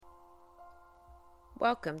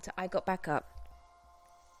Welcome to I Got Back Up.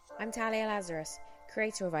 I'm Talia Lazarus,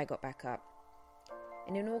 creator of I Got Back Up.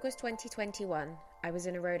 And in August 2021, I was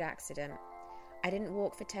in a road accident. I didn't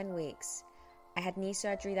walk for 10 weeks. I had knee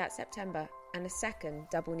surgery that September and a second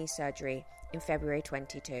double knee surgery in February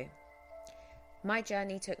 22. My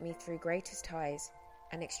journey took me through greatest highs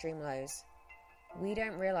and extreme lows. We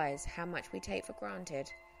don't realize how much we take for granted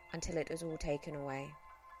until it is all taken away.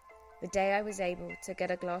 The day I was able to get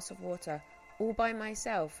a glass of water all by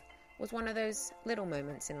myself was one of those little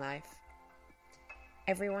moments in life.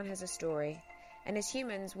 Everyone has a story, and as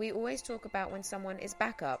humans, we always talk about when someone is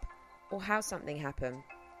back up or how something happened,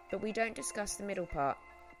 but we don't discuss the middle part,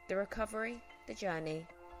 the recovery, the journey,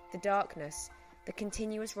 the darkness, the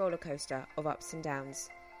continuous roller coaster of ups and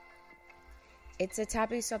downs. It's a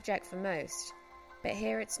taboo subject for most, but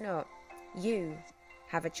here it's not. You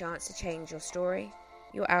have a chance to change your story,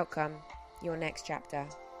 your outcome, your next chapter.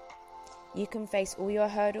 You can face all your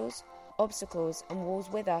hurdles, obstacles, and walls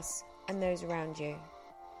with us and those around you.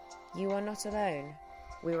 You are not alone.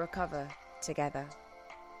 We recover together.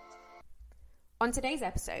 On today's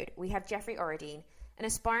episode, we have Jeffrey Oredein, an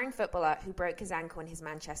aspiring footballer who broke his ankle in his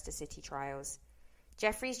Manchester City trials.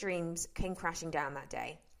 Jeffrey's dreams came crashing down that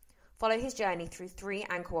day. Follow his journey through 3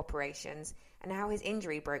 ankle operations and how his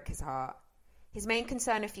injury broke his heart. His main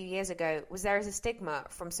concern a few years ago was there is a stigma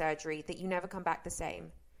from surgery that you never come back the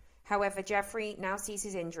same. However, Jeffrey now sees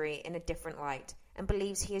his injury in a different light and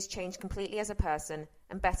believes he has changed completely as a person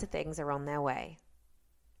and better things are on their way.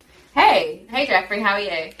 Hey Jeffrey, how are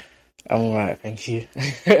you? I'm alright, thank you.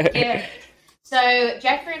 Yeah. So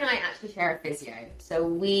Jeffrey and I actually share a physio. So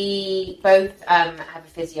we both have a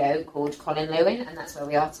physio called Colin Lewin, and that's where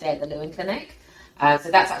we are today at the Lewin Clinic.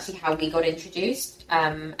 So that's actually how we got introduced.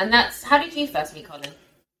 And that's, how did you first meet Colin?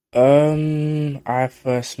 I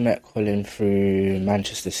first met Colin through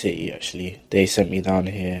Manchester City, actually. They sent me down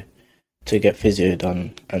here to get physio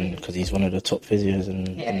done, and because he's one of the top physios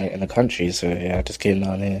in the country, so yeah, I just came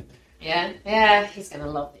down here. Yeah, he's going to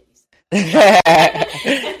love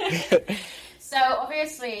it. So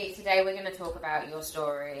obviously today we're going to talk about your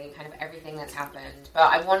story, kind of everything that's happened,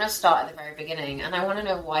 but I want to start at the very beginning, and I want to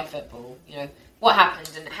know why football, what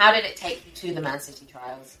happened and how did it take you to the Man City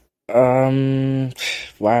trials?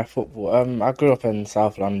 Why football? I grew up in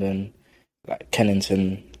South London, like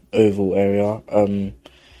Kennington, Oval area, and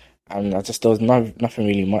there was nothing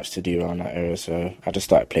really much to do around that area, so I just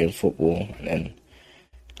started playing football, and then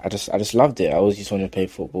I just loved it. I always just wanted to play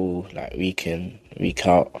football, like week in, week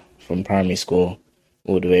out, from primary school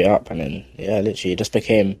all the way up, and then literally it just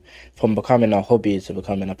became from becoming a hobby to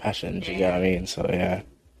becoming a passion. Do you get what I mean? So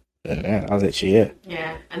and that was literally it.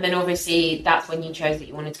 Yeah, and then obviously that's when you chose that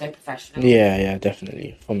you wanted to go professional. Yeah,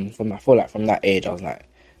 definitely. From I feel like from that age, I was like,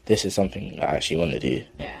 this is something I actually want to do.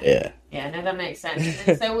 Yeah, no, that makes sense.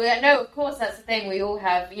 And so of course that's the thing. We all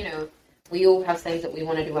have, we all have things that we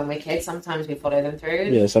want to do when we're kids. Sometimes we follow them through.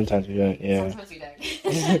 Yeah, sometimes we don't. Yeah. Sometimes we don't.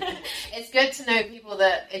 It's good to know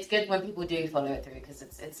it's good when people do follow it through because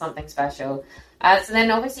it's something special. So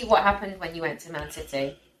then obviously what happened when you went to Man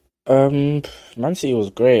City? Man City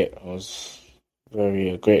was great. It was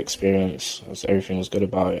a great experience. Everything was good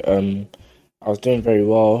about it. I was doing very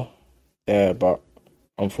well there, but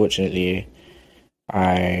unfortunately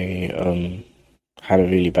I had a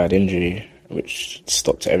really bad injury which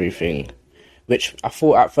stopped everything. Which I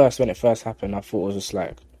thought at first, when it first happened, I thought it was just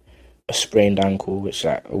like a sprained ankle, which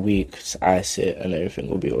like a week, just ice it and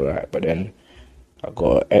everything will be alright. But then I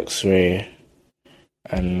got an X-ray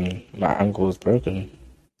and my ankle was broken.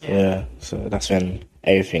 Yeah, so that's when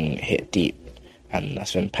everything hit deep, and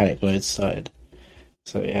that's when panic mode started.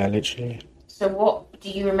 So yeah, literally. So do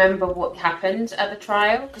you remember what happened at the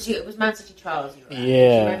trial? Because it was Man City trials you were at. Yeah. Do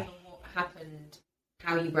you remember what happened,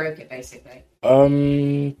 how you broke it basically? I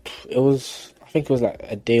think it was like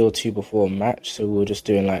a day or two before a match, so we were just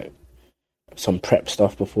doing like some prep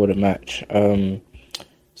stuff before the match. So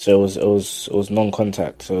it was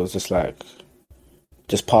non-contact, so it was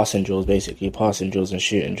just passing drills and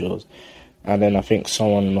shooting drills. And then I think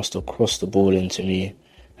someone must have crossed the ball into me,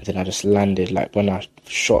 and then I just landed, like when I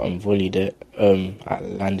shot and volleyed it, I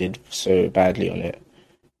landed so badly on it.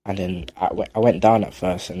 And then I went down at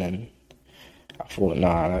first, and then I thought,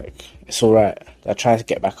 it's alright. I tried to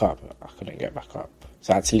get back up, I couldn't get back up.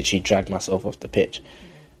 So I had to literally drag myself off the pitch.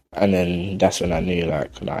 And then that's when I knew, I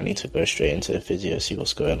need to go straight into the physio, see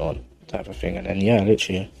what's going on, type of thing. And then,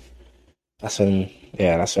 literally, that's when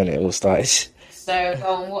it all started. So, go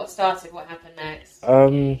on, what started? What happened next?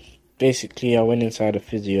 Basically, I went inside a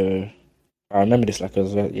physio. I remember this like it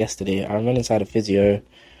was yesterday. I went inside a physio,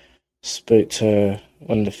 spoke to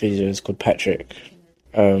one of the physios called Patrick.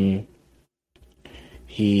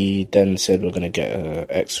 he then said we're gonna get a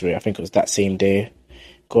X-ray. I think it was that same day.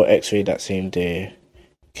 Got X-ray that same day.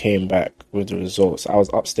 Came back with the results. I was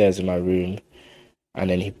upstairs in my room, and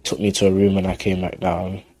then he took me to a room, and I came back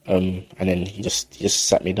down. And then he just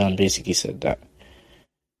sat me down. Basically said that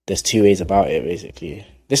there's two ways about it. Basically,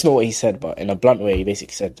 this is not what he said, but in a blunt way, he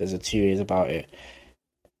basically said there's two ways about it.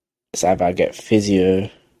 It's either I get physio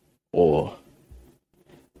or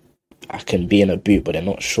I can be in a boot, but they're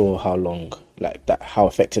not sure how long, like that, how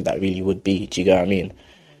effective that really would be. Do you get what I mean?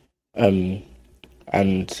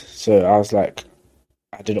 And so I was like,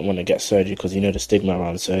 I didn't want to get surgery because, the stigma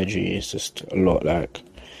around surgery is just a lot, like,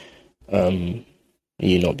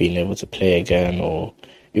 you not being able to play again, or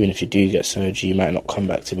even if you do get surgery, you might not come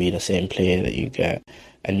back to be the same player that you get.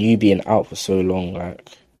 And you being out for so long, like,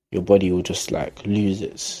 your body will just, like, lose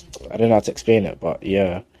its... I don't know how to explain it, but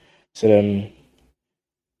yeah. So then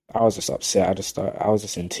I was just upset. I was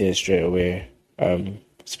just in tears straight away.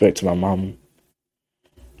 Spoke to my mum.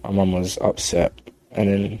 My mum was upset. And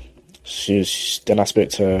then then I spoke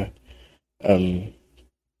to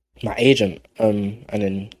my agent. And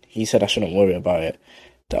then he said I shouldn't worry about it.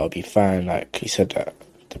 That I'll be fine. Like, he said that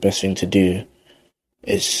the best thing to do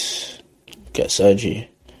is get surgery.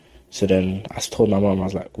 So then I told my mum, I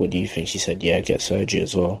was like, what do you think? She said, yeah, get surgery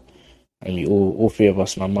as well. And we all three of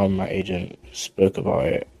us, my mum, my agent, spoke about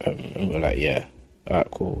it. And we were like, yeah, alright,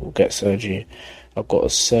 cool, we'll get surgery. I got a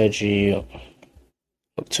surgery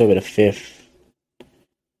October the 5th,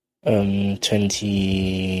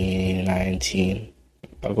 2019.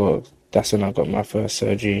 That's when I got my first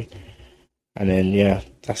surgery. And then, yeah,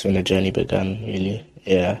 that's when the journey began, really.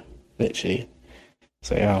 Yeah, literally.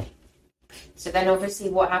 So, yeah. So then obviously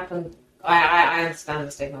what happened, I understand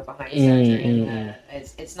the stigma behind surgery. And,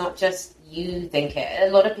 it's not just you think it.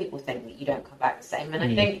 A lot of people think that you don't come back the same. And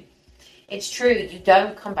I think it's true. You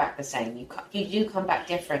don't come back the same. You do come back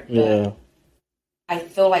different. But yeah. I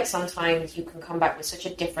feel like sometimes you can come back with such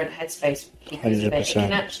a different headspace because 100%. Of it. It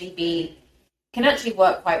can actually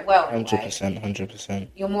work quite well. 100%.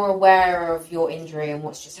 You're more aware of your injury and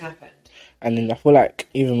what's just happened. And then I feel like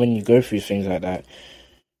even when you go through things like that,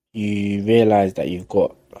 you realise that you've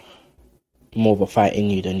got more of a fight in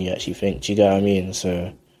you than you actually think. Do you get what I mean?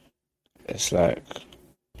 So it's like,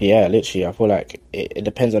 yeah, literally, I feel like it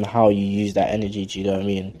depends on how you use that energy. Do you know what I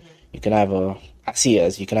mean? You can either, I see it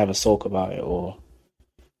as you can either sulk about it or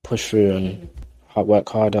push through and work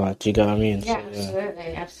harder. Do you get what I mean? Yeah, so,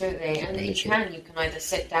 absolutely. And you can either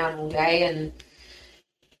sit down all day and,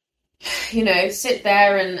 sit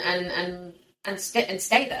there and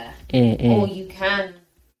stay there. Or you can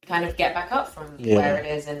kind of get back up from where it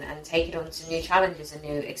is and take it on to new challenges and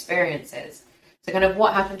new experiences. So kind of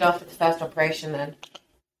what happened after the first operation then?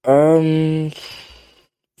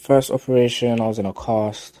 First operation, I was in a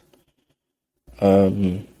cast.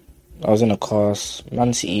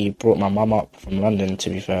 Man City brought my mum up from London, to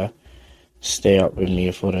be fair, stay up with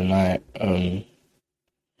me for the night.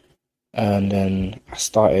 And then I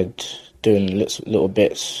started doing little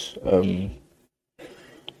bits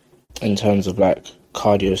in terms of like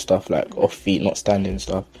cardio stuff, like off feet, not standing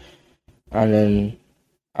stuff. And then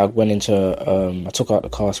I went into I took out the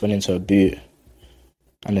cast, went into a boot,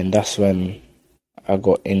 and then that's when I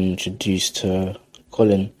got introduced to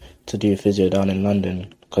Colin to do physio down in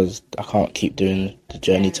London, because I can't keep doing the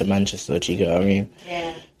journey to Manchester. Do you get what I mean?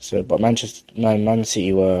 Yeah. So, but Man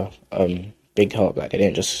City were big help. Like, they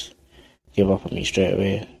didn't just give up on me straight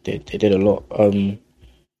away. They did a lot.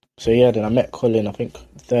 So yeah, then I met Colin, I think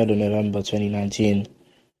 3rd of November 2019.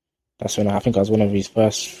 That's when I think I was one of his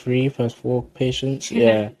first 4 patients.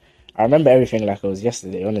 Yeah. I remember everything like it was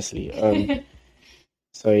yesterday, honestly.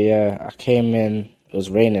 So yeah, I came in. It was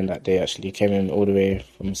raining that day, actually. Came in all the way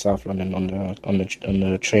from South London on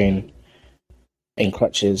the train in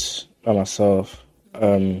crutches by myself.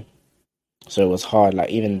 So it was hard. Like,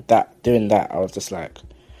 even doing that, I was just like,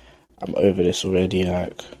 I'm over this already.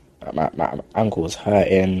 Like, my ankle was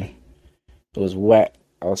hurting. It was wet.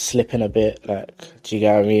 I was slipping a bit. Like, do you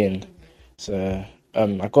get what I mean? So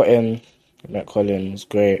I got in. Met Colin. It was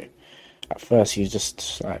great. At first, he was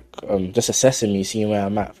just like just assessing me, seeing where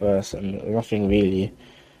I'm at first, and nothing really.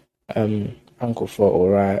 Ankle felt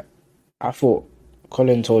alright. I thought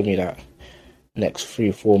Colin told me that next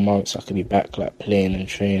 3-4 months I could be back, like, playing and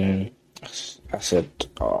training. I said,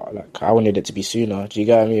 like, I wanted it to be sooner. Do you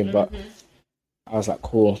get what I mean? But I was like,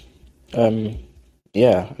 cool.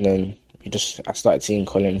 Yeah, and then I started seeing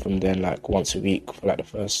Colin from then, like, once a week for like the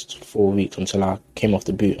first 4 weeks until I came off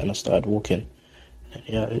the boot and I started walking. And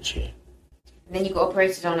yeah, literally. And then you got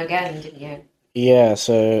operated on again, didn't you? Yeah,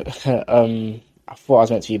 so I thought I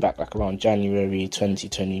was meant to be back like around January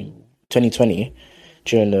 2020.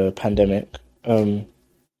 during the pandemic. And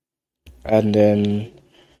then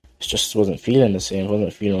it just wasn't feeling the same,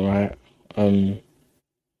 wasn't feeling right. I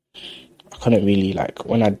couldn't really, like,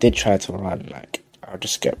 when I did try to run, like, I would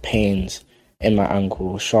just get pains in my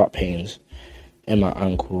ankle, sharp pains in my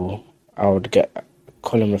ankle.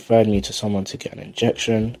 Colin referred me to someone to get an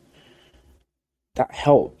injection. That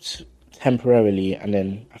helped temporarily, and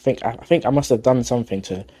then I think I must have done something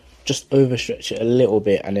to just overstretch it a little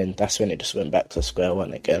bit, and then that's when it just went back to square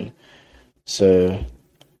one again. So,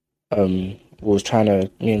 me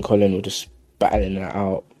and Colin were just battling it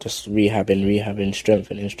out, just rehabbing,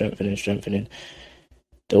 strengthening.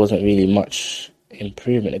 There wasn't really much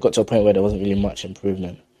improvement. It got to a point where there wasn't really much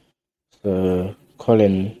improvement. So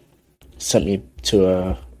Colin sent me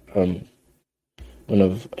to one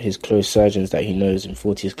of his close surgeons that he knows in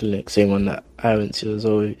Fortius Clinic, same one that I went to as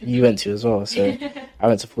well. You went to as well. So I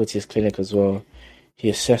went to Fortius Clinic as well. He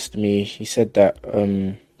assessed me. He said that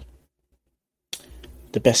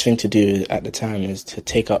the best thing to do at the time is to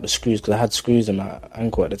take out the screws, because I had screws in my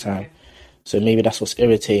ankle at the time. So maybe that's what's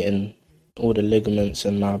irritating all the ligaments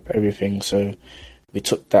and my everything. So we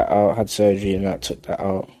took that out, had surgery, and that took that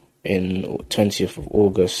out in 20th of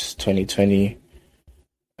August 2020.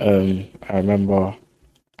 I remember,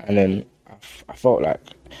 and then I felt like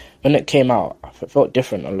when it came out, I felt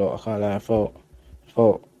different a lot. I can't lie. I felt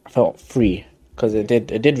free, because it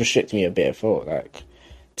did restrict me a bit. It felt like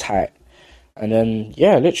tight. And then,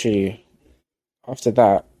 yeah, literally, after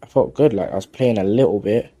that, I felt good. Like, I was playing a little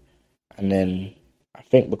bit, and then I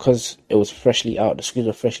think because it was freshly out, the screws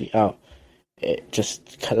were freshly out, it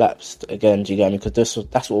just collapsed again. Do you get me? Because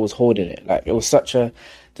that's what was holding it. Like, it was the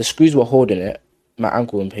screws were holding it, my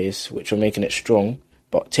ankle in place, which were making it strong,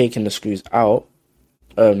 but taking the screws out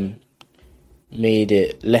made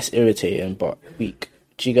it less irritating but weak.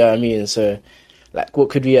 Do you get what I mean? So, like, what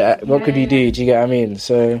could we do? Do you get what I mean?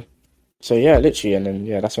 So yeah, literally, and then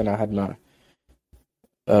that's when I had my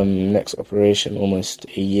next operation, almost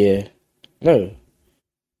a year from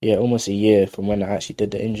when I actually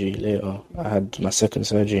did the injury. Later, I had my second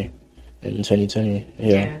surgery in 2020.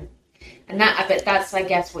 Yeah. And that's, I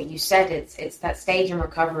guess, what you said. It's that stage in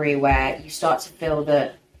recovery where you start to feel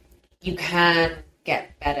that you can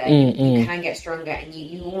get better, you can get stronger, and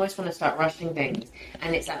you almost want to start rushing things.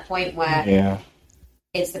 And it's that point where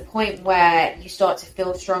it's the point where you start to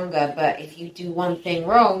feel stronger, but if you do one thing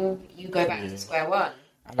wrong, you go back to square one.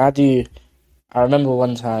 And I remember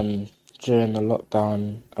one time during the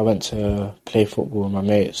lockdown, I went to play football with my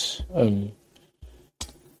mates.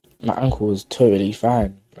 My ankle was totally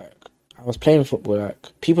fine. Like, I was playing football. Like,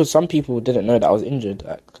 some people didn't know that I was injured.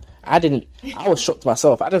 Like, I was shocked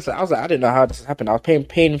myself. I was like, I didn't know how this happened. I was playing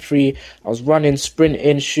pain-free. I was running,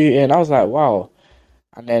 sprinting, shooting. I was like, wow.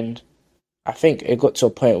 And then I think it got to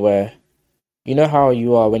a point where, you know how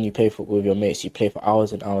you are when you play football with your mates, you play for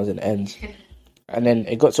hours and hours and ends. And then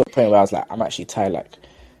it got to a point where I was like, I'm actually tired. Like,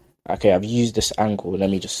 okay, I've used this ankle, let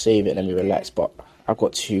me just save it, let me relax. But I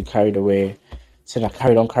got too carried away. So then I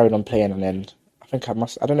carried on playing, and then I think I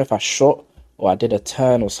don't know if I shot or I did a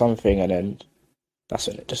turn or something, and then that's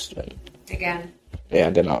when it just went. Again. Yeah,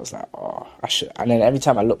 and then I was like, oh, I should. And then every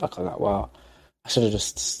time I look back, I was like, wow, I should have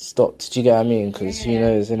just stopped. Do you get what I mean? Because who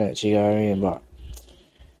knows, innit? Do you get what I mean? But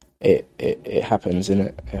it happens,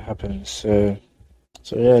 innit? It happens. So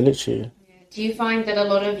yeah, literally. Do you find that a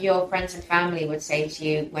lot of your friends and family would say to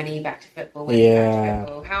you, when are you back to football? When are you back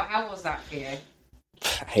to football? How was that for you?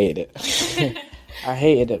 I hated it. I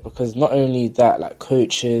hated it because not only that, like,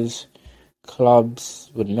 coaches,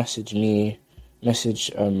 clubs would message my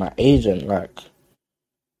agent, like,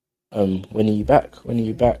 when are you back?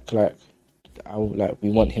 Like, we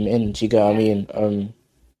want him in. Do you get what I mean?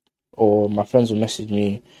 Or my friends would message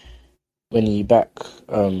me, when are you back?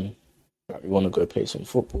 Like, we want to go play some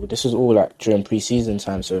football. This was all like during pre-season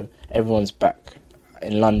time, so everyone's back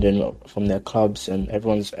in London from their clubs, and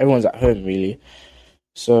everyone's at home really.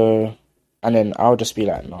 So, and then I'll just be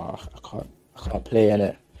like, nah, I can't play in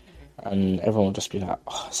it, and everyone will just be like,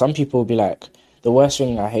 oh. Some people will be like, the worst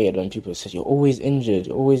thing I hated when people said, you're always injured,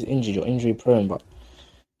 you're injury prone, but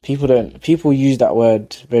people use that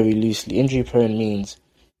word very loosely. Injury prone means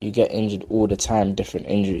you get injured all the time, different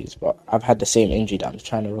injuries, but I've had the same injury that I'm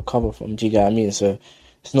trying to recover from. Do you get what I mean? So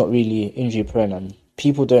it's not really injury prone, and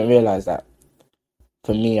people don't realise that.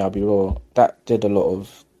 For me, I'll be real, that did a lot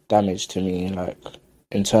of damage to me, like,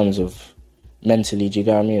 in terms of mentally. Do you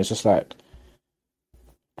get what I mean? It's just like,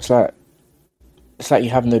 it's like you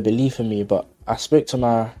have no belief in me. But I spoke to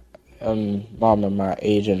my mum and my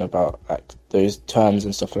agent about, like, those terms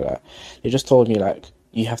and stuff like that. They just told me, like,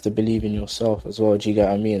 you have to believe in yourself as well. Do you get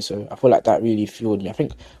what I mean? So I feel like that really fueled me. I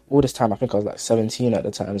think all this time, I think I was like 17 at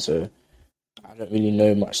the time, so I don't really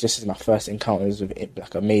know much. This is my first encounters with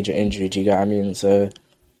like a major injury. Do you get what I mean? So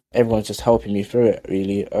everyone's just helping me through it,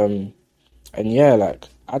 really. And yeah, like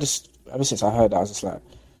I just ever since I heard that, I was just like,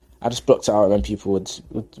 I just blocked it out when people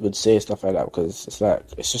would say stuff like that, because it's like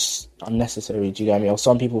it's just unnecessary. Do you get what I mean? Or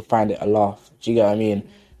some people find it a laugh. Do you get what I mean?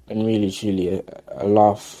 And really, truly, a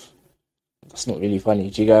laugh, that's not really funny.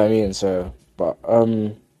 Do you get what I mean? So, but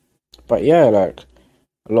yeah, like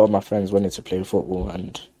a lot of my friends wanted to play football,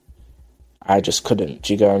 and I just couldn't.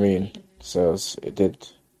 Do you get what I mean? So it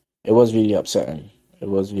was really upsetting. It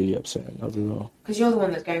was really upsetting as well. Because you're the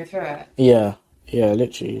one that's going through it. Yeah,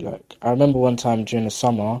 literally. Like I remember one time during the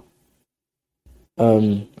summer,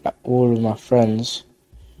 like all of my friends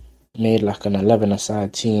made like an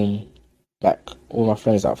 11-a-side team. Like all my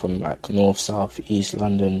friends out from like north, south, east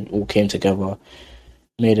London all came together,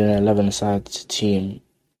 made an 11-a-side team,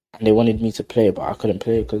 and they wanted me to play, but I couldn't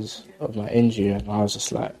play because of my injury, and I was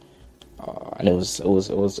just like, and it was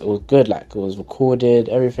good. Like it was recorded,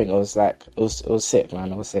 everything. It was like it was sick,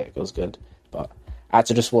 man. It was sick. It was good, but I had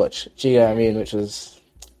to just watch. Do you know what I mean? Which was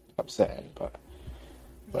upsetting, but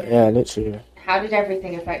yeah, literally. How did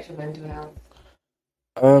everything affect your mental health?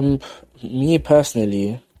 Me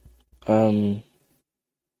personally, I'm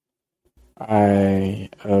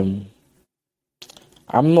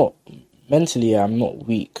not mentally, I'm not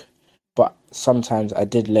weak, but sometimes I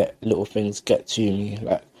did let little things get to me.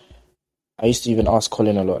 Like I used to even ask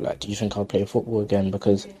Colin a lot, like, do you think I'll play football again?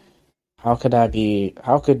 Because how could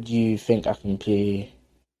you think I can play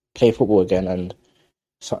football again, and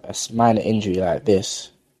so a minor injury like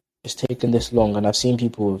this, it's taken this long, and I've seen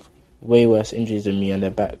people with way worse injuries than me and they're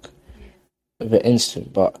back with an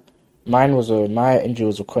instant. But my injury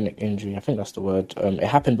was a chronic injury. I think that's the word. It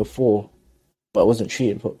happened before, but it wasn't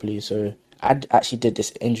treated properly. So I actually did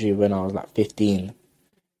this injury when I was like 15.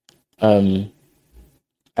 And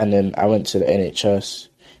then I went to the NHS.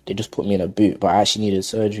 They just put me in a boot, but I actually needed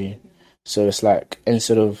surgery. So it's like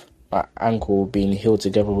instead of my ankle being healed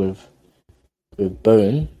together with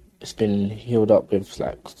bone, it's been healed up with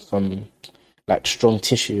like some like strong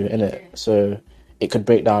tissue in it, so it could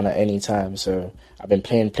break down at any time. So I've been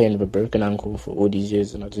playing with a broken ankle for all these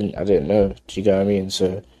years, and I didn't know. Do you get what I mean?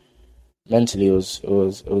 So mentally, it was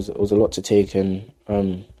a lot to take in.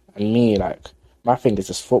 And me, like my thing is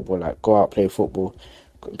just football. Like go out, play football,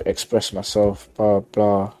 express myself, blah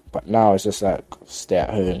blah. But now it's just like stay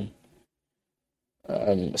at home.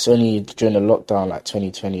 It's only during the lockdown, like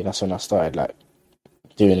 2020, that's when I started like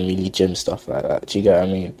doing really gym stuff like that. Do you get what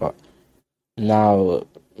I mean? But now,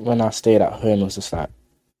 when I stayed at home, it was just like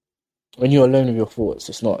when you're alone with your thoughts,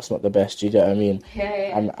 it's not the best. Do you get what I mean?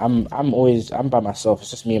 Yeah. And I'm by myself.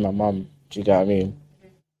 It's just me and my mum. Do you get what I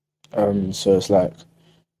mean? So it's like,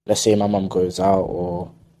 let's say my mum goes out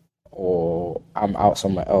or I'm out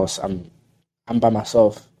somewhere else. I'm by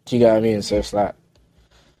myself. Do you get what I mean? So it's like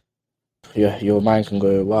your mind can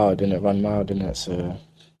go wild, innit? Run wild, innit? So,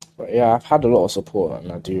 but yeah, I've had a lot of support,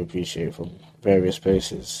 and I do appreciate it from various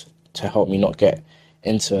places to help me not get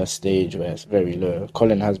into a stage where it's very low.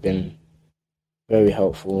 Colin has been very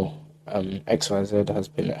helpful. XYZ has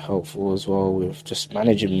been helpful as well with just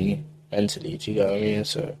managing me mentally. Do you get what I mean?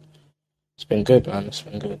 So it's been good, man. It's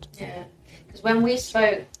been good. Yeah. Because when we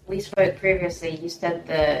spoke previously, you said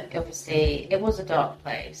that obviously it was a dark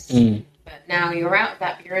place, but now you're out of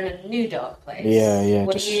that, but you're in a new dark place. Yeah.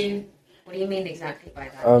 What do you mean exactly by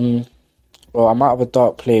that? Well, I'm out of a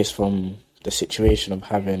dark place from the situation of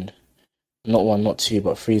having not one, not two,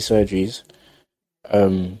 but 3 surgeries.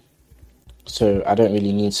 So I don't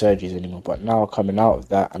really need surgeries anymore. But now coming out of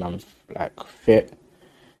that and I'm like fit,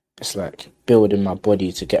 it's like building my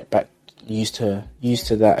body to get back used to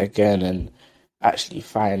that again, and actually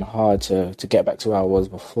fighting hard to get back to where I was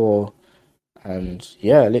before. And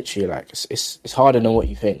yeah, literally, like it's harder than what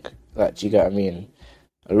you think. Like, do you get what I mean?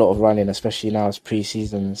 A lot of running, especially now it's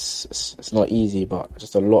pre-season. It's not easy, but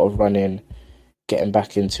just a lot of running, getting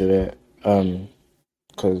back into it.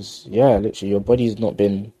 Because yeah, literally, your body's not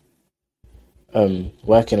been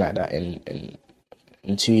working like that in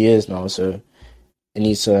 2 years now. So it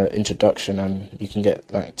needs an introduction, and you can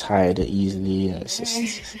get like tired easily. And it's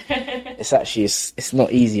just, it's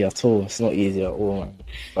not easy at all. It's not easy at all, man.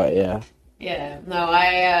 But yeah. Yeah. No,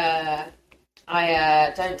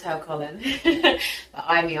 I don't tell Colin. But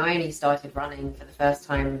I mean, I only started running for the first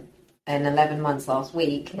time in 11 months last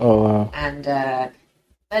week. Oh wow. And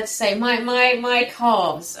let's say my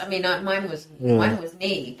calves. I mean, mine was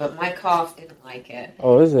knee, but my calf didn't like it.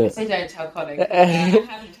 Oh, is it? So don't tell Colin. I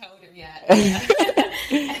haven't told him yet.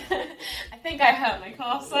 I think I hurt my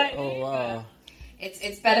calf slightly. Oh wow.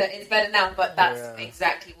 It's better now, but that's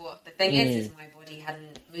exactly what the thing is my body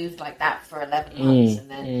hadn't moved like that for 11 months,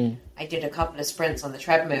 and then I did a couple of sprints on the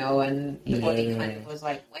treadmill, and the body kind of was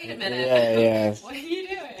like, wait a minute, what are you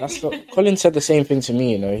doing? That's what Colin said the same thing to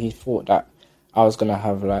me, you know, he thought that I was gonna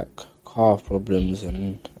have like calf problems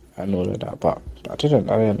and all of that, but I didn't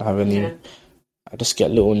have any. I just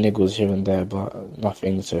get little niggles here and there, but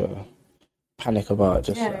nothing to panic about.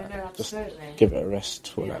 Just give it a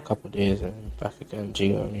rest for like a couple of days and back again. Do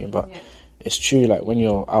you know what I mean? But it's true, like when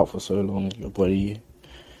you're out for so long, your body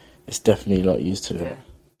is definitely not used to it.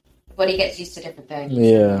 The body gets used to different things.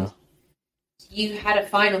 Yeah. You had a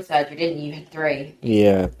final surgery, didn't you? You had 3.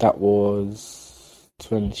 Yeah, that was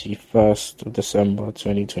 21st of December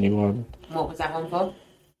 2021. What was that one for?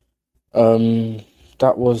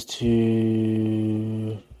 That was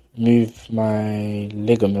to move my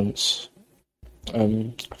ligaments.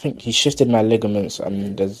 I think he shifted my ligaments,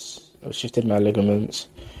 and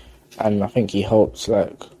and I think he helped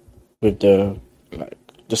like with the like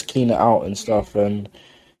just clean it out and stuff, and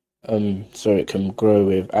so it can grow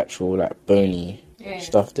with actual like bony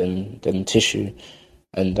stuff than tissue,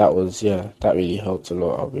 and that was that really helped a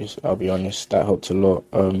lot. I'll be honest, that helped a lot.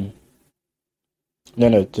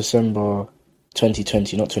 December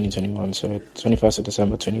 2020, not 2021. So 21st of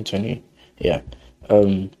December 2020. Yeah.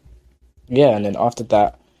 And then after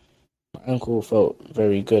that, my ankle felt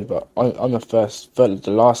very good. But on the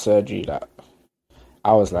last surgery, like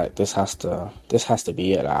I was like, this has to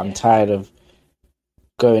be it. Like I'm tired of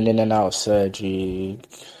going in and out of surgery,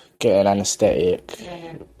 getting anesthetic,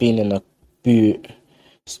 being in a boot,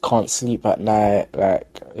 can't sleep at night.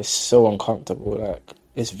 Like it's so uncomfortable. Like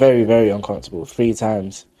it's very, very uncomfortable. 3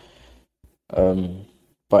 times.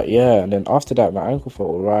 But and then after that, my ankle felt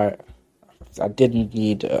alright. I didn't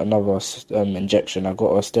need another injection. I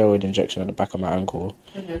got a steroid injection at the back of my ankle,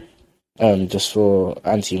 just for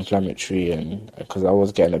anti-inflammatory, and because I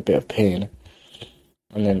was getting a bit of pain.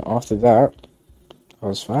 And then after that, I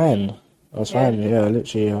was fine. Yeah,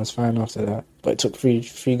 literally, I was fine after that. But it took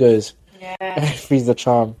three goes. Yeah, three's the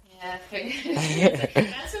charm. Yeah,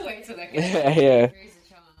 that's a way to look at it. Yeah.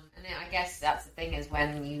 I guess that's the thing is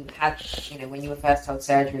when you were first told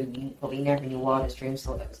surgery, you probably never in your wildest dreams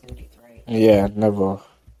thought that was going to be 3. Yeah, never.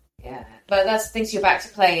 Yeah, but that's the thing. So you're back to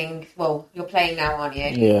playing. Well, you're playing now, aren't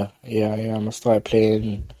you? Yeah. I'm gonna start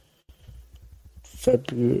playing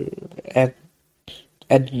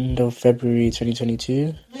end of February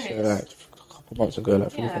 2022. Nice. So like a couple months ago,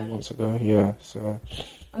 like 3 months ago. Yeah. So.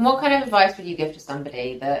 And what kind of advice would you give to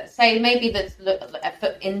somebody that, say, maybe that's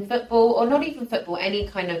in football or not even football, any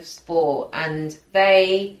kind of sport, and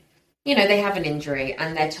they have an injury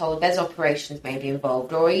and they're told there's operations maybe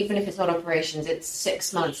involved, or even if it's not operations, it's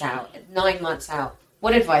 6 months out, 9 months out.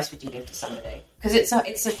 What advice would you give to somebody? Because it's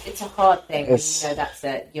a hard thing. That's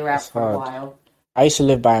it. You're out for a while. I used to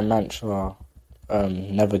live by a mantra,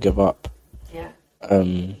 never give up. Yeah.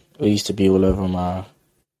 It used to be all over my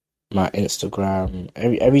Instagram,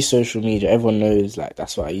 every social media. Everyone knows, like,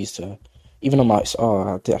 that's what I used to. Even on my I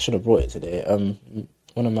should have brought it today.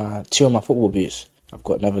 Two of my football boots, I've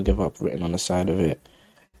got "never give up" written on the side of it.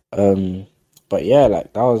 But yeah,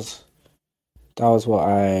 like that was what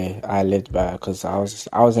I lived by, because I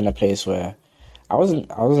was in a place where I wasn't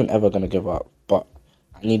ever gonna give up, but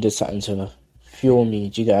I needed something to fuel me.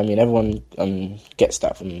 Do you get what I mean? Everyone gets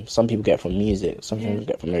that from, some people get it from music, some people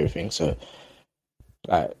get it from everything. So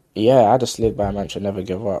like, I just live by a mantra, never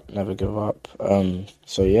give up.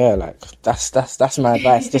 So yeah, like that's my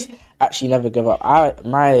advice. Just actually never give up.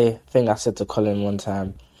 My thing I said to Colin one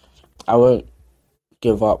time, I won't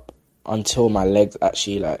give up until my legs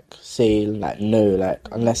actually like say like no, like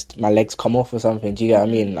unless my legs come off or something. Do you get what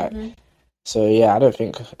I mean? Like, so yeah, I don't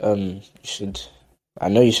think you should. I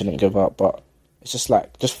know you shouldn't give up, but it's just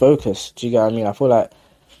like, just focus. Do you get what I mean? I feel like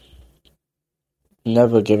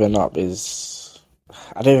never giving up is,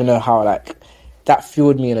 I don't even know how, like, that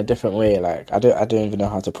fueled me in a different way. Like, I don't even know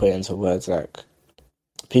how to put it into words. Like,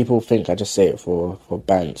 people think I just say it for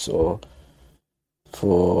bants or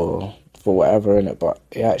for whatever in it, but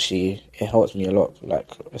it helps me a lot. Like,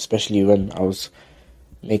 especially when I was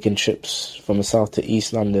making trips from the south to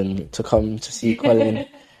East London to come to see Colin.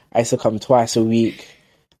 I used to come twice a week.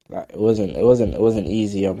 Like, it wasn't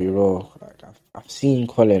easy, I'll be real. Like, I've seen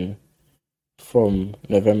Colin from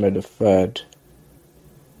November 3rd,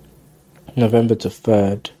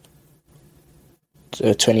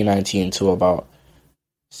 2019 to about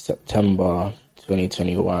September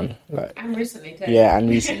 2021. Like, and recently too. Yeah, and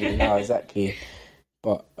recently now, exactly.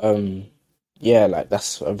 But like,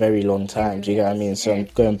 that's a very long time. Do you get what I mean? So I'm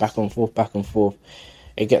going back and forth.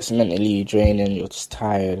 it gets mentally draining. You're just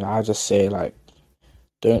tired. I just say like,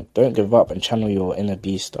 don't give up and channel your inner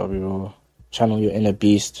beast, or channel your inner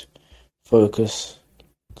beast. Focus,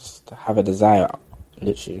 just have a desire.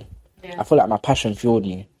 Literally, I feel like my passion fueled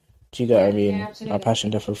me. Do you get what I mean? My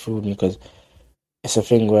passion definitely fueled me because it's a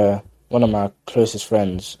thing where one of my closest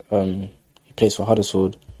friends, he plays for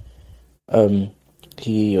Huddersfield.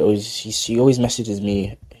 He always messages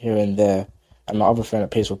me here and there, and my other friend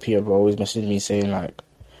that plays for Peterborough always messages me saying like,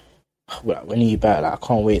 "When are you back? Like, I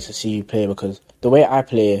can't wait to see you play." Because the way I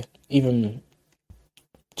play, even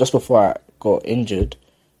just before I got injured,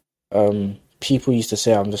 people used to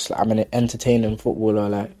say I'm an entertaining footballer,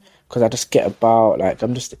 like, because I just get about, like,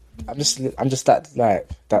 I'm just that, like,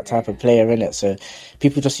 that type of player, innit? So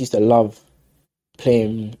people just used to love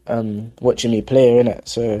playing, watching me play, innit?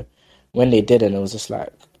 So when they didn't, it was just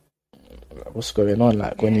like, what's going on?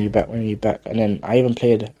 Like, when are you back? When are you back? And then I even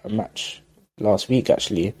played a match last week,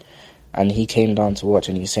 actually, and he came down to watch,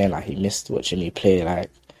 and he's saying like he missed watching me play.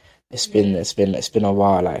 Like, it's been a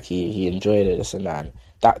while. Like, he enjoyed it, this and that. And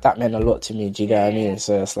that meant a lot to me. Do you get what I mean?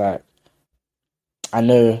 So it's like, I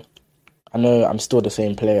know I'm still the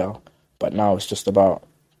same player, but now it's just about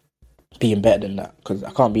being better than that, because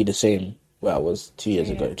I can't be the same where I was 2 years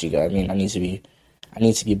ago. Do you get what I mean? I need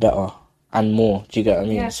to be better and more. Do you get what I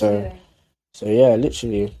mean? So yeah,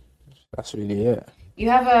 literally, that's really it. You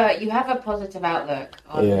have a positive outlook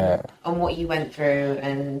on what you went through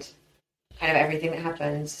and kind of everything that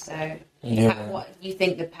happened. So what you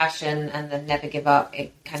think the passion and the never give up,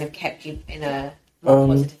 it kind of kept you in a more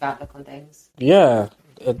positive outlook on things? Yeah,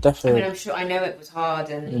 it definitely. I mean, I know it was hard,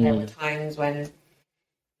 and there were times when,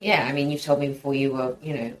 I mean, you've told me before you were,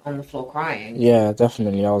 on the floor crying. Yeah,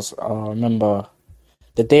 definitely. I remember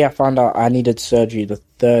the day I found out I needed surgery the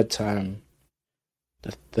third time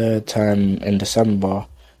in December.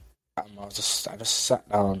 I just sat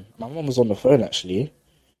down. My mum was on the phone, actually.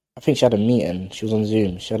 I think she had a meeting. She was on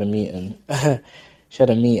Zoom. She had a meeting.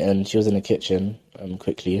 She was in the kitchen,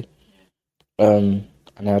 quickly. And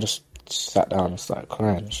I just sat down and started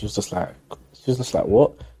crying. She was just like,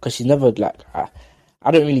 what? Because she's never, like,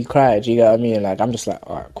 I don't really cry. Do you get what I mean? Like, I'm just like,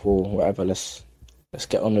 all right, cool, whatever. Let's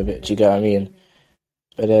get on with it. Do you get what I mean?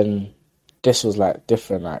 But then this was like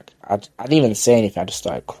different. Like, I didn't even say anything. I just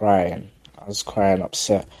started crying. I was crying,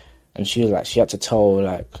 upset, and she was like, she had to tell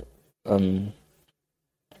like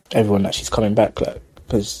everyone that she's coming back. Like,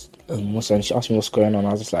 because when she asked me what's going on,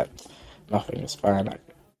 I was just like, nothing. It's fine. Like,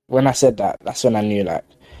 when I said that, that's when I knew like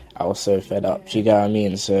I was so fed up. Do you get what I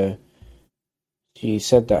mean? So she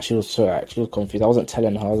said that she was confused. I wasn't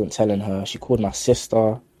telling her. She called my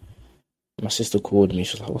sister. My sister called me.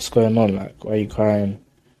 She was like, what's going on? Like, why are you crying?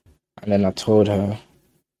 And then I told her,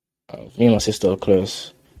 me and my sister are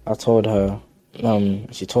close. I told her,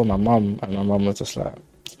 she told my mum, and my mum was just like,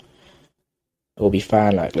 it'll be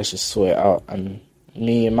fine, like, let's just sort it out. And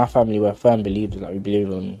me and my family were firm believers, like,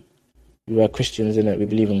 we were Christians, innit? We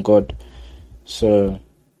believe in God. So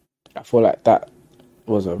I feel like that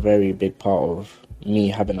was a very big part of me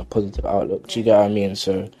having a positive outlook. Do you get what I mean?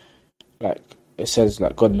 So, like, it says,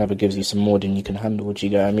 like, God never gives you some more than you can handle. Do you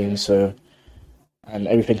get what I mean? So, and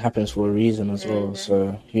everything happens for a reason as well.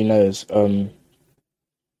 So, who knows?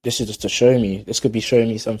 This is just to show me. This could be showing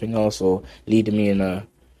me something else, or leading me in a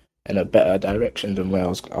better direction than where I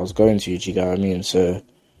was going to. Do you get what I mean? So,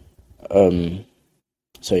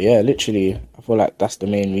 yeah, literally, I feel like that's the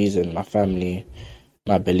main reason. My family,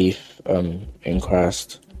 my belief in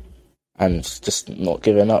Christ, and just not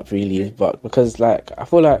giving up, really. But because, like, I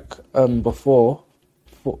feel like before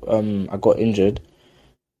I got injured,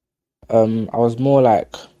 I was more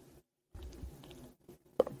like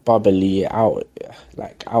bubbly, out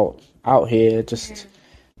here, just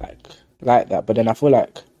like that. But then I feel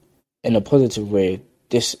like in a positive way,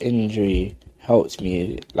 this injury helped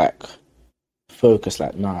me like focus.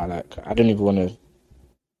 Like, nah, like, I don't even want to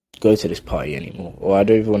go to this party anymore, or I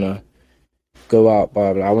don't even want to go out,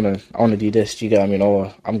 blah blah. I want to do this. Do you get what I mean?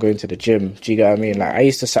 Or I'm going to the gym. Do you get what I mean? Like, I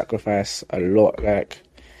used to sacrifice a lot. Like,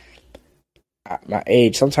 at my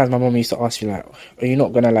age, sometimes my mum used to ask me like, "Are you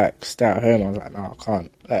not gonna like stay at home?" I was like, "No, I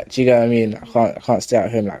can't." Like, do you get what I mean? I can't stay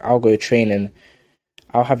at home. Like, I'll go training.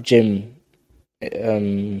 I'll have gym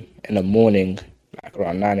in the morning, like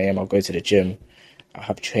around 9 a.m. I'll go to the gym. I'll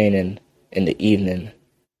have training in the evening.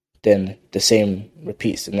 Then the same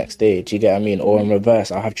repeats the next day. Do you get what I mean? Or in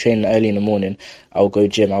reverse, I'll have training early in the morning. I'll go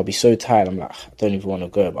gym. I'll be so tired. I'm like, I don't even want to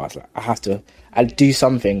go. But I was like, I'll do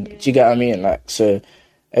something. Do you get what I mean? Like, so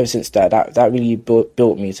ever since that really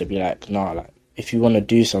built me to be like, nah, like, if you want to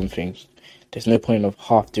do something, there's no point of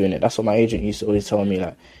half doing it. That's what my agent used to always tell me.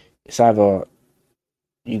 Like, it's either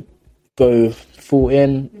you go full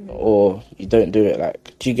in or you don't do it.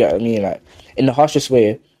 Like, do you get what I mean? Like, in the harshest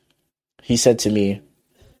way, he said to me,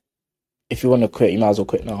 if you want to quit, you might as well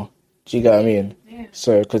quit now. Do you get what I mean? Yeah.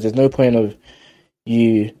 So, because there's no point of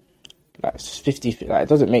you, like, 50, like, it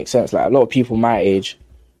doesn't make sense. Like, a lot of people my age,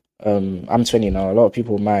 I'm 20 now, a lot of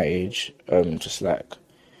people my age, just like,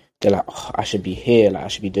 they're like, oh, I should be here, like, I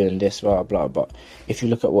should be doing this, blah, blah. But if you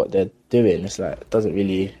look at what they're doing, it's like, it doesn't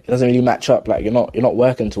really match up. Like, you're not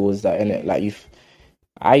working towards that, innit? Like,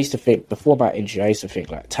 I used to think, before my injury, I used to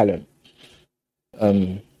think, like, talent.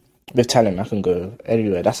 With talent, I can go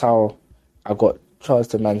anywhere. That's how I got Charles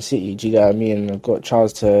to Man City. Do you get what I mean? I got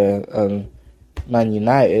Charles to Man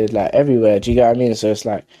United, like everywhere. Do you get what I mean? So it's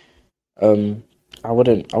like, I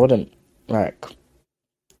wouldn't like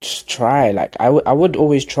just try. Like I would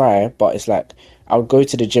always try, but it's like I would go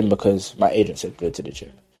to the gym because my agent said go to the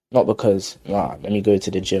gym, not because let me go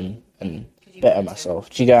to the gym and better myself.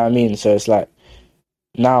 Do you get what I mean? So it's like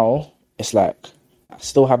now it's like I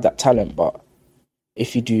still have that talent, but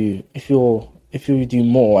if you do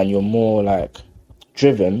more and you're more like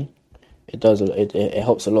driven, it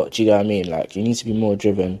helps a lot. Do you get what I mean? Like you need to be more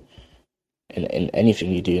driven in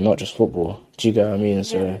anything you do, not just football. Do you get what I mean?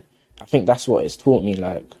 So I think that's what it's taught me.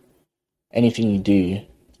 Like anything you do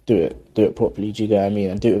it properly. Do you get what I mean?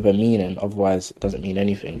 And do it with a meaning. Otherwise, it doesn't mean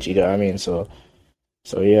anything. Do you get what I mean? So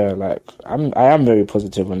yeah, like I am very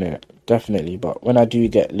positive on it, definitely. But when I do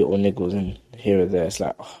get little niggles in here or there, it's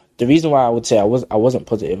like the reason why I would say I wasn't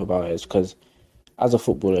positive about it is because as a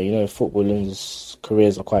footballer, you know, footballing's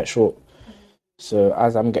careers are quite short. So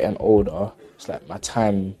as I'm getting older, it's like my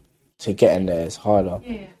time to get in there is harder.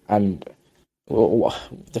 Yeah. And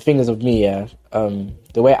the thing is with me,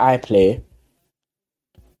 the way I play,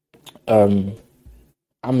 I'm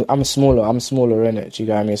smaller in it. Do you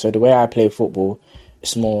get what I mean? So the way I play football,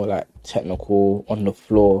 it's more like technical on the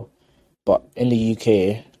floor. But in the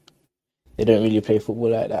UK, they don't really play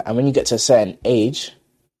football like that. And when you get to a certain age,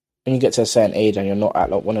 and you're not at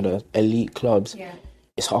like one of the elite clubs,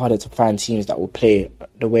 it's harder to find teams that will play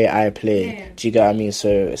the way I play. Yeah. Do you get what I mean? So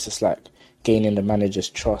it's just like gaining the manager's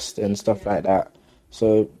trust and stuff like that.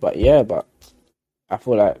 So, but I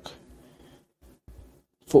feel like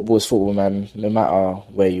football is football, man. No matter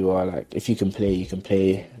where you are, like if you can play, you can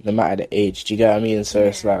play. No matter the age. Do you get what I mean? So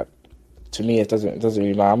it's like, to me, it doesn't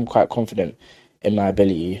really matter. I'm quite confident in my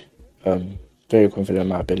ability. Very confident in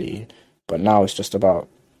my ability. But now it's just about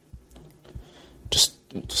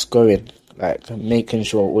just going, like making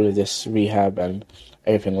sure all of this rehab and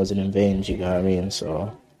everything wasn't in vain. Do you know what I mean?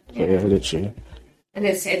 So yeah, literally. And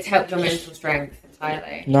it's helped your mental strength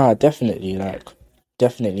entirely. Nah, definitely,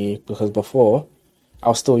 because before I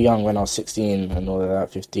was still young when I was 16 and all of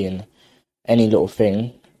that, 15. Any little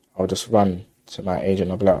thing, I'll just run to my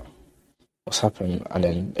agent and be like, what's happened? And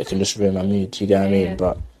then it can just ruin my mood. Do you get what I mean?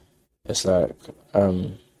 But it's like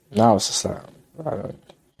now it's just like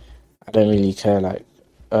I don't really care. Like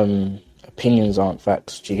opinions aren't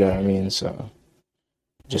facts. Do you get what I mean? So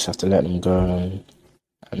you just have to let them go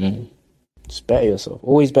and just better yourself.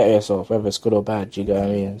 Always better yourself, whether it's good or bad. Do you get what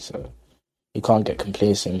I mean? So you can't get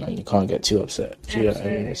complacent and you can't get too upset. Do you get what I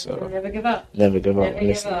mean? So never give up. Never give up.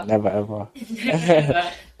 Honestly, never ever.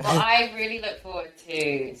 Well, I really look forward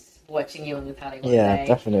to watching you on the tally one day. Yeah,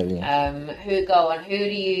 definitely.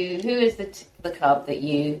 Who is the club that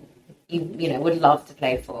you would love to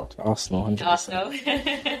play for? Arsenal, 100%. Arsenal.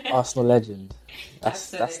 Arsenal legend.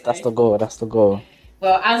 That's the goal. That's the goal.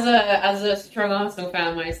 Well, as a strong Arsenal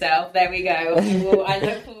fan myself, there we go. I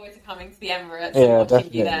look forward to coming to the Emirates and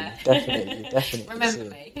watching you there. Definitely. Remember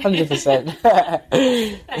me.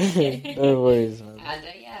 100%. Thank you. No worries, man. And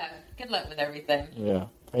good luck with everything. Yeah,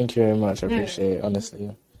 thank you very much. I appreciate it,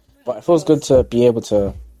 honestly. But it feels good to be able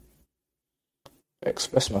to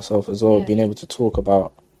express myself as well, being able to talk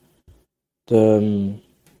about the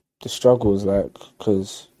struggles, like,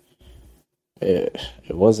 because it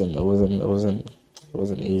wasn't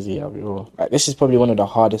easy. I'll be real. Like, this is probably one of the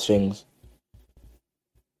hardest things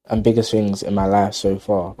and biggest things in my life so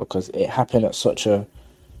far, because it happened at such a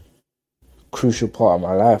crucial part of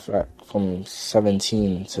my life, like from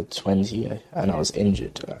 17 to 20, and I was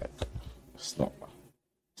injured. Like, it's not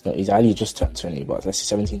easy. I only just turned 20, but let's say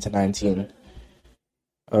 17 to 19.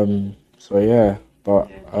 So yeah, but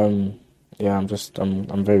I'm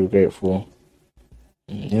very grateful.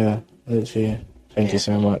 Yeah, literally. Thank you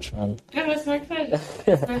so much, man. No, it's my pleasure.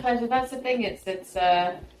 It's my pleasure. That's the thing. It's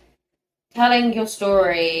telling your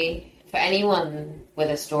story for anyone with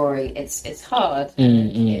a story. It's hard.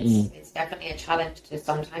 It's definitely a challenge to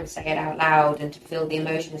sometimes say it out loud and to feel the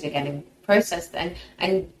emotions you're getting process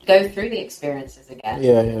and go through the experiences again.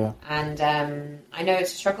 Yeah. And I know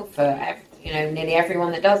it's a struggle for nearly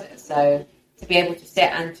everyone that does it. So to be able to sit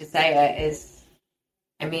and to say it is,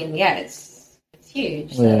 I mean, yeah, it's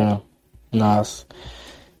huge. So. Yeah, no,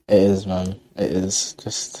 it is, man. It is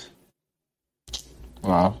just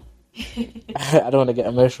wow. I don't want to get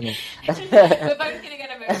emotional. We're both gonna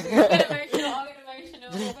get emotional. I'll get emotional.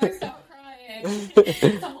 We'll both start crying.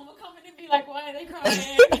 Someone will come in and be like, "Why are they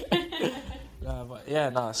crying?"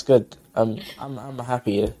 No, it's good. I'm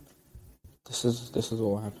happy. This is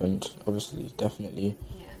all happened. Obviously, definitely.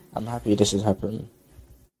 Yeah. I'm happy this has happened.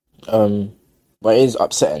 But it is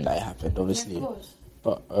upsetting that it happened, obviously. Yeah, of course.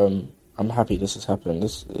 But I'm happy this has happened.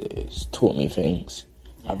 It's taught me things.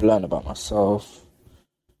 Yeah. I've learned about myself.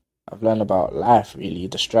 I've learned about life, really,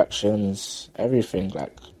 distractions, everything.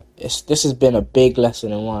 Like this has been a big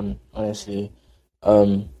lesson in one, honestly.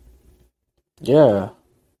 Yeah,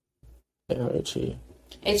 actually.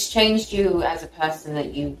 It's changed you as a person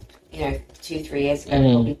that you 2-3 years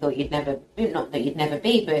ago probably thought you'd never, not that you'd never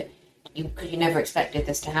be, but you never expected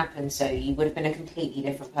this to happen, so you would have been a completely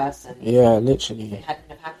different person. Yeah, literally. If it hadn't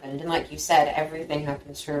have happened. And like you said, everything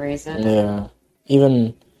happens for a reason. Yeah.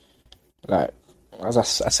 Even, like, as I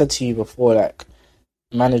said to you before, like,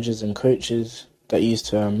 managers and coaches that used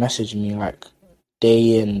to message me, like,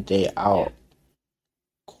 day in, day out,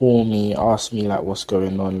 call me, ask me, like, what's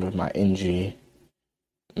going on with my injury.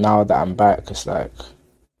 Now that I'm back, it's like,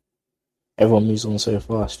 everyone moves on so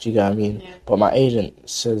fast, do you get what I mean? Yeah. But my agent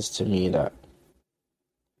says to me that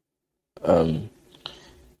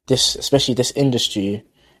especially this industry,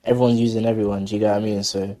 everyone's using everyone, do you get what I mean?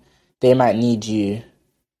 So they might need you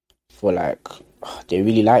for like, they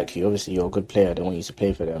really like you, obviously you're a good player, they want you to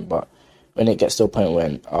play for them, but when it gets to a point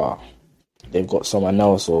when they've got someone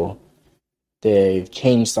else or they've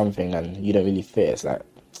changed something and you don't really fit, it's like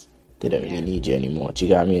they don't really need you anymore, do you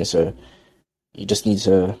get what I mean? So you just need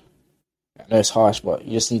to, I know it's harsh, but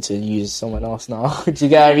you just need to use someone else now. Do you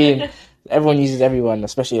get what I mean? Everyone uses everyone,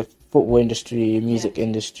 especially the football industry, music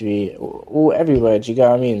industry, all everywhere. Do you get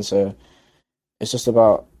what I mean? So it's just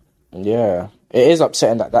about, it is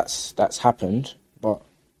upsetting that that's happened, but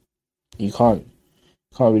you can't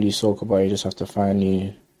really talk about it. You just have to find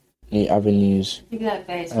new avenues.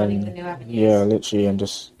 Exactly, it's finding the new avenues. Yeah, literally, and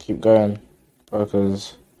just keep going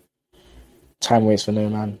because time waits for no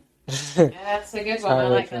man. Yeah, that's a good one. I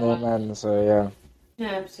like that one. Man, so yeah.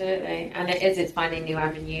 Yeah, absolutely. And it's finding new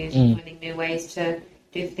avenues, finding new ways to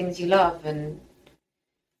do the things you love and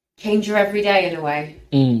change your everyday in a way.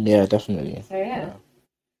 Yeah, definitely. So yeah.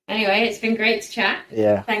 Anyway, it's been great to chat.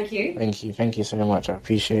 Yeah. Thank you. Thank you so much. I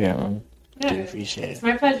appreciate it, man. No, I do appreciate it. It's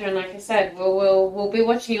my pleasure, and like I said, we'll be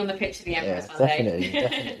watching you on the pitch of the Emirates one day.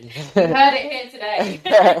 Definitely. You heard it here today.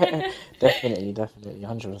 Definitely,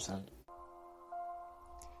 100%.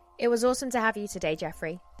 It was awesome to have you today,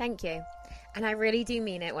 Jeffrey. Thank you. And I really do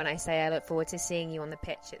mean it when I say I look forward to seeing you on the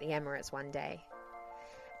pitch at the Emirates one day.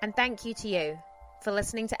 And thank you to you for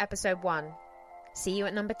listening to episode 1. See you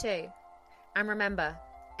at number 2. And remember,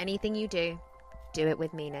 anything you do, do it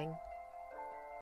with meaning.